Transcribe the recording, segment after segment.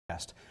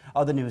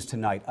Other news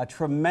tonight, a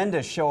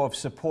tremendous show of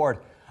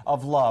support,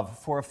 of love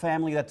for a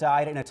family that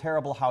died in a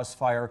terrible house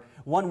fire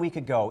 1 week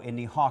ago in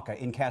Nehawka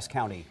in Cass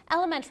County.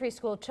 Elementary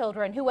school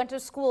children who went to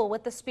school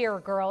with the Spear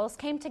girls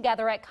came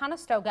together at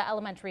Conestoga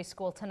Elementary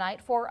School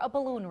tonight for a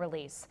balloon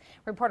release.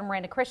 Reporter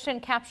Miranda Christian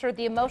captured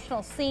the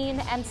emotional scene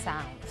and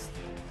sounds.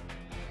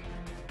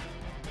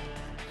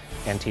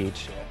 And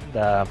teach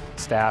the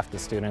staff, the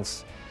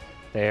students,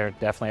 they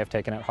definitely have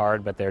taken it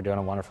hard, but they're doing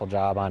a wonderful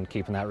job on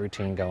keeping that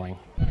routine going.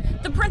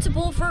 The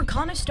principal for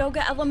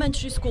Conestoga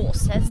Elementary School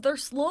says they're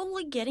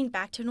slowly getting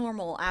back to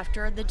normal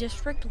after the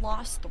district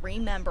lost 3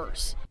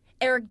 members.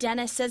 Eric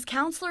Dennis says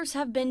counselors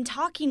have been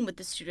talking with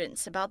the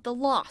students about the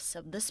loss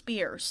of the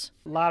Spears.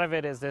 A lot of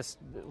it is this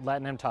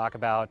letting them talk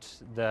about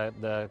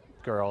the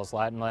girls,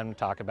 letting them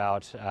talk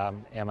about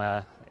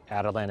Emma,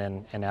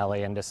 Adeline, and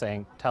Ellie, and just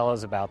saying, tell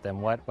us about them.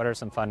 What are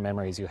some fun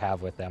memories you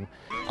have with them?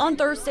 On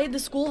Thursday, the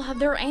school had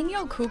their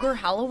annual Cougar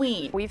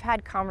Halloween. We've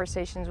had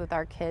conversations with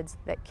our kids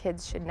that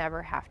kids should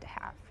never have to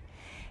have.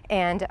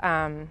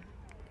 And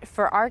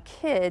for our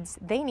kids,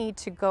 they need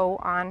to go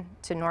on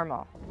to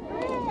normal.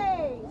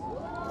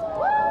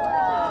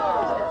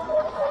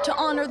 To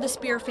honor the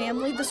Spear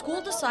family, the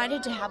school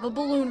decided to have a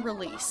balloon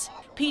release.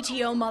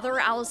 PTO mother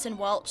Allison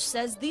Welch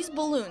says these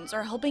balloons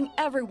are helping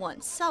everyone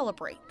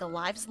celebrate the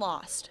lives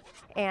lost.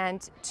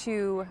 And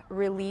to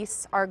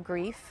release our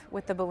grief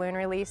with the balloon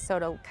release, so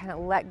to kind of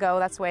let go,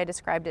 that's the way I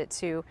described it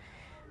to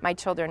my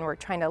children. We're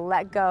trying to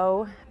let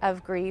go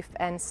of grief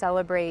and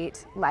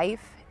celebrate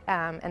life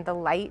and the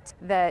light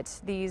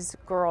that these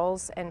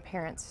girls and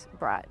parents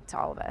brought to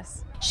all of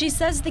us. She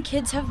says the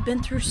kids have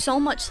been through so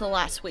much the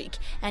last week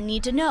and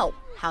need to know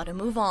how to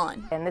move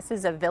on. And this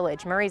is a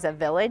village. Murray's a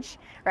village,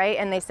 right?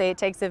 And they say it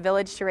takes a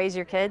village to raise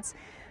your kids.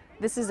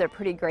 This is a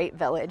pretty great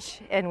village,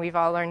 and we've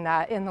all learned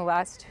that in the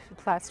last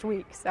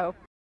week. So.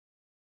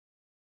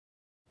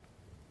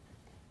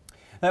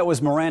 That was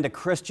Miranda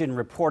Christian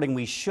reporting.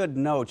 We should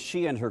note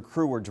she and her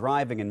crew were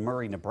driving in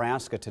Murray,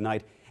 Nebraska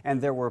tonight, and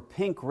there were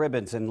pink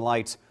ribbons and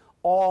lights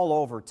all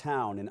over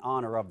town in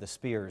honor of the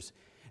Spears.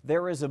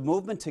 There is a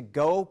movement to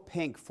go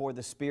pink for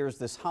the Spears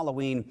this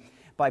Halloween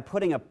by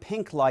putting a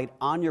pink light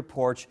on your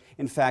porch,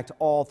 in fact,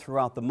 all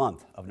throughout the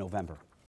month of November.